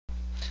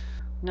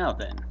Now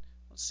then,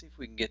 let's see if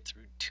we can get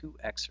through 2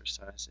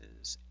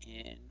 exercises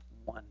in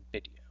one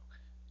video.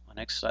 On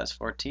exercise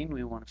 14,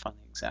 we want to find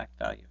the exact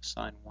value of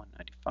sine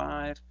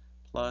 195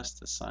 plus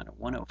the sine of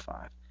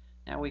 105.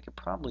 Now we could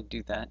probably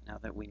do that now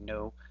that we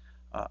know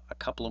a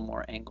couple of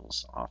more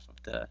angles off of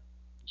the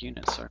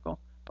unit circle.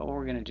 But what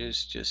we're going to do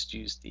is just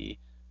use the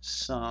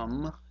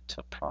sum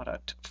to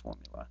product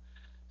formula.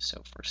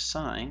 So for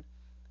sine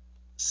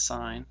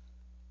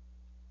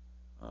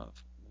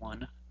of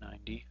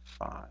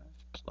 195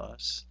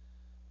 plus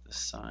the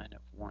sine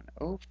of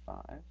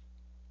 105,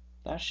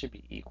 that should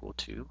be equal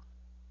to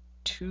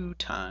 2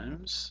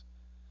 times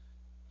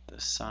the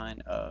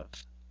sine of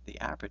the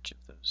average of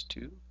those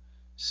two.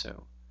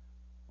 So,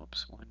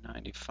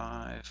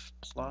 195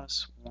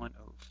 plus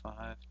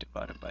 105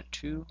 divided by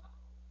 2,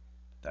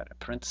 that in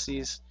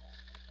parentheses,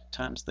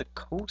 times the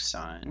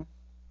cosine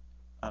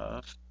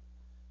of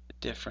the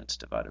difference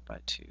divided by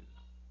 2.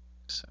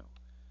 So,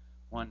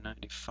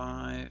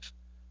 195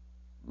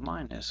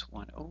 minus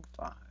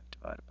 105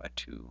 divided by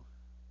 2.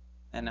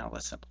 And now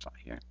let's simplify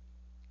here.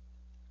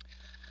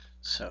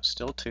 So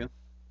still 2,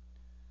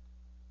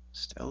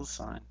 still the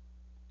sine.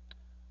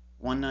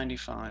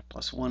 195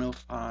 plus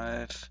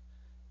 105,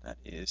 that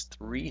is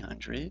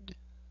 300.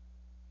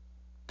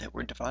 That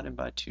we're divided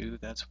by 2,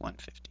 that's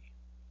 150.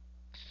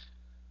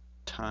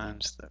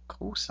 Times the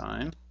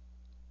cosine,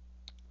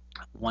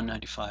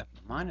 195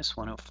 minus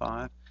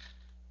 105,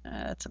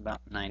 that's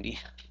about 90.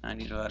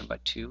 90 divided by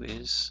 2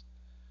 is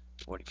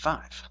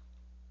 45.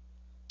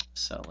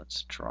 So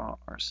let's draw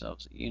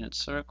ourselves a unit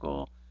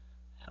circle.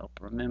 Help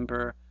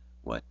remember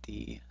what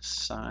the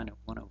sine of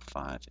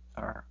 105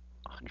 or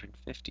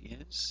 150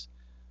 is.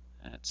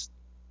 That's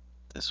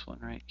this one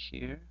right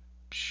here.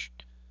 I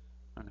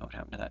don't know what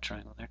happened to that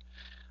triangle there.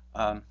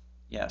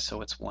 Yeah,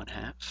 so it's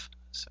 1/2.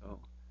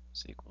 So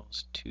this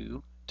equals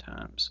 2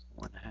 times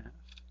 1/2.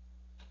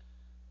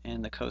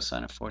 And the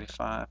cosine of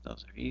 45,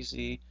 those are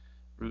easy.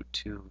 Root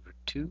 2 over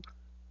 2.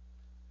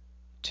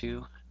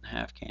 2 and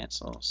half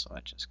cancel, so I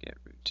just get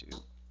root 2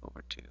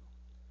 over 2.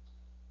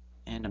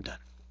 And I'm done.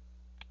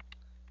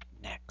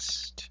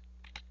 Next,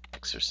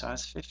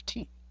 exercise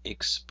 15.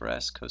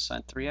 Express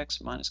cosine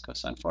 3x minus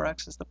cosine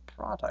 4x as the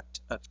product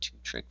of two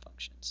trig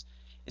functions.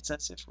 It's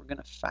as if we're going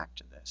to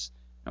factor this.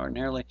 And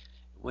ordinarily,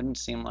 it wouldn't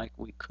seem like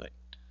we could.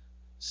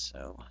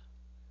 So,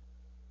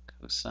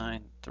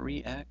 cosine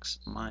 3x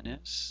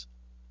minus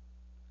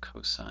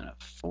cosine of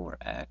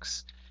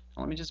 4x.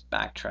 Now let me just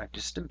backtrack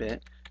just a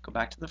bit. Go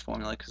back to the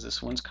formula because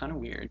this one's kind of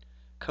weird.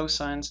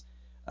 Cosines,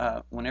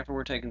 whenever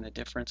we're taking the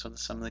difference or the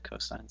sum of the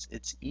cosines,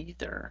 it's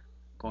either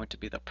going to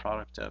be the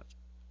product of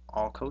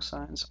all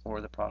cosines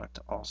or the product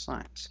of all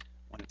sines.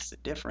 When it's the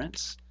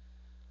difference,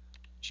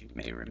 as you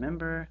may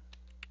remember,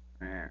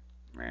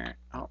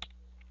 oh,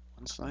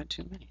 one slide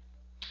too many.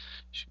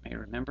 As you may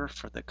remember,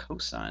 for the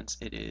cosines,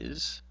 it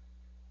is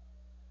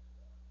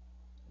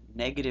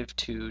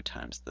 -2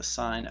 times the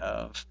sine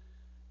of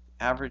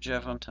the average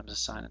of them times the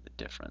sine of the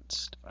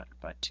difference divided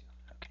by 2.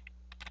 Okay.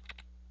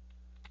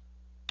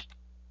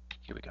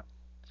 Here we go.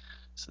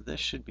 So this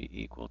should be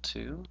equal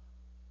to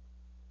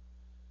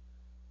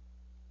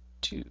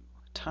 2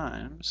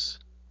 times,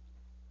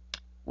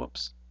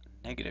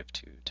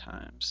 -2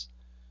 times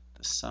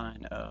the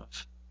sine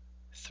of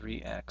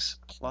 3x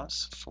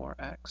plus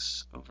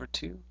 4x over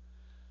 2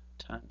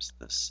 times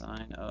the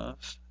sine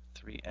of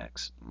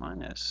 3x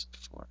minus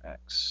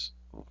 4x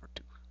over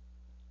 2.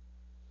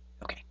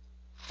 Okay,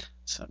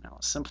 so now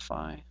let's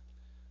simplify.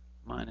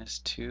 Minus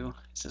 2.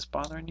 Is this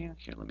bothering you?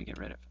 Here, let me get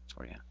rid of it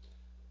for you.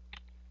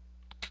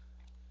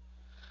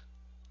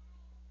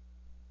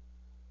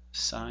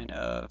 Sine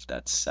of,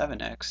 that's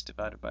 7x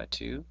divided by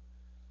 2.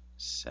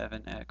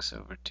 7x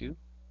over 2.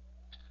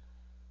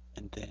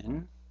 And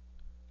then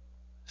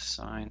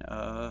sine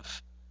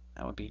of,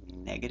 that would be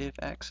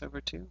 -x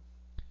over 2.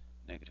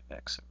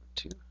 -x over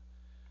 2.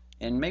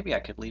 And maybe I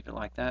could leave it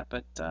like that,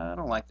 but I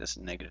don't like this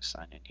negative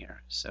sign in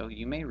here. So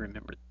you may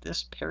remember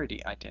this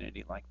parity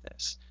identity like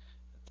this.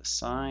 That the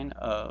sine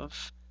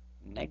of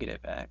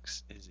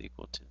 -x is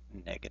equal to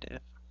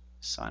negative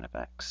sine of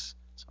x.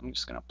 So I'm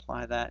just going to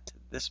apply that to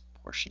this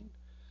portion.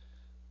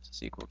 This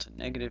is equal to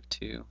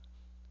 -2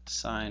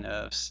 sine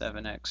of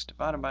 7x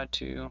divided by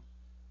 2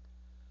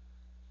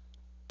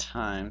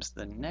 times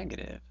the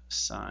negative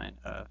sine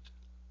of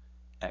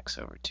x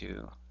over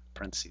 2,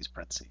 parentheses,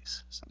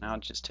 parentheses. So now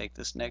just take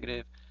this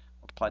negative,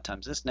 multiply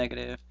times this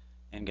negative,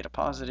 and get a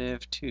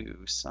positive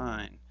 2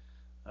 sine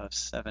of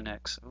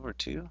 7x over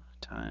 2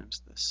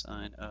 times the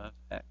sine of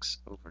x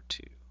over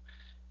 2.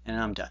 And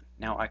I'm done.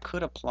 Now I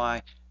could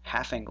apply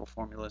half angle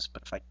formulas,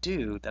 but if I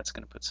do, that's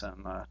going to put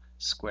some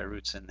square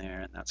roots in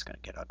there, and that's going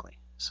to get ugly.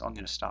 So I'm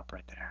going to stop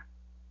right there.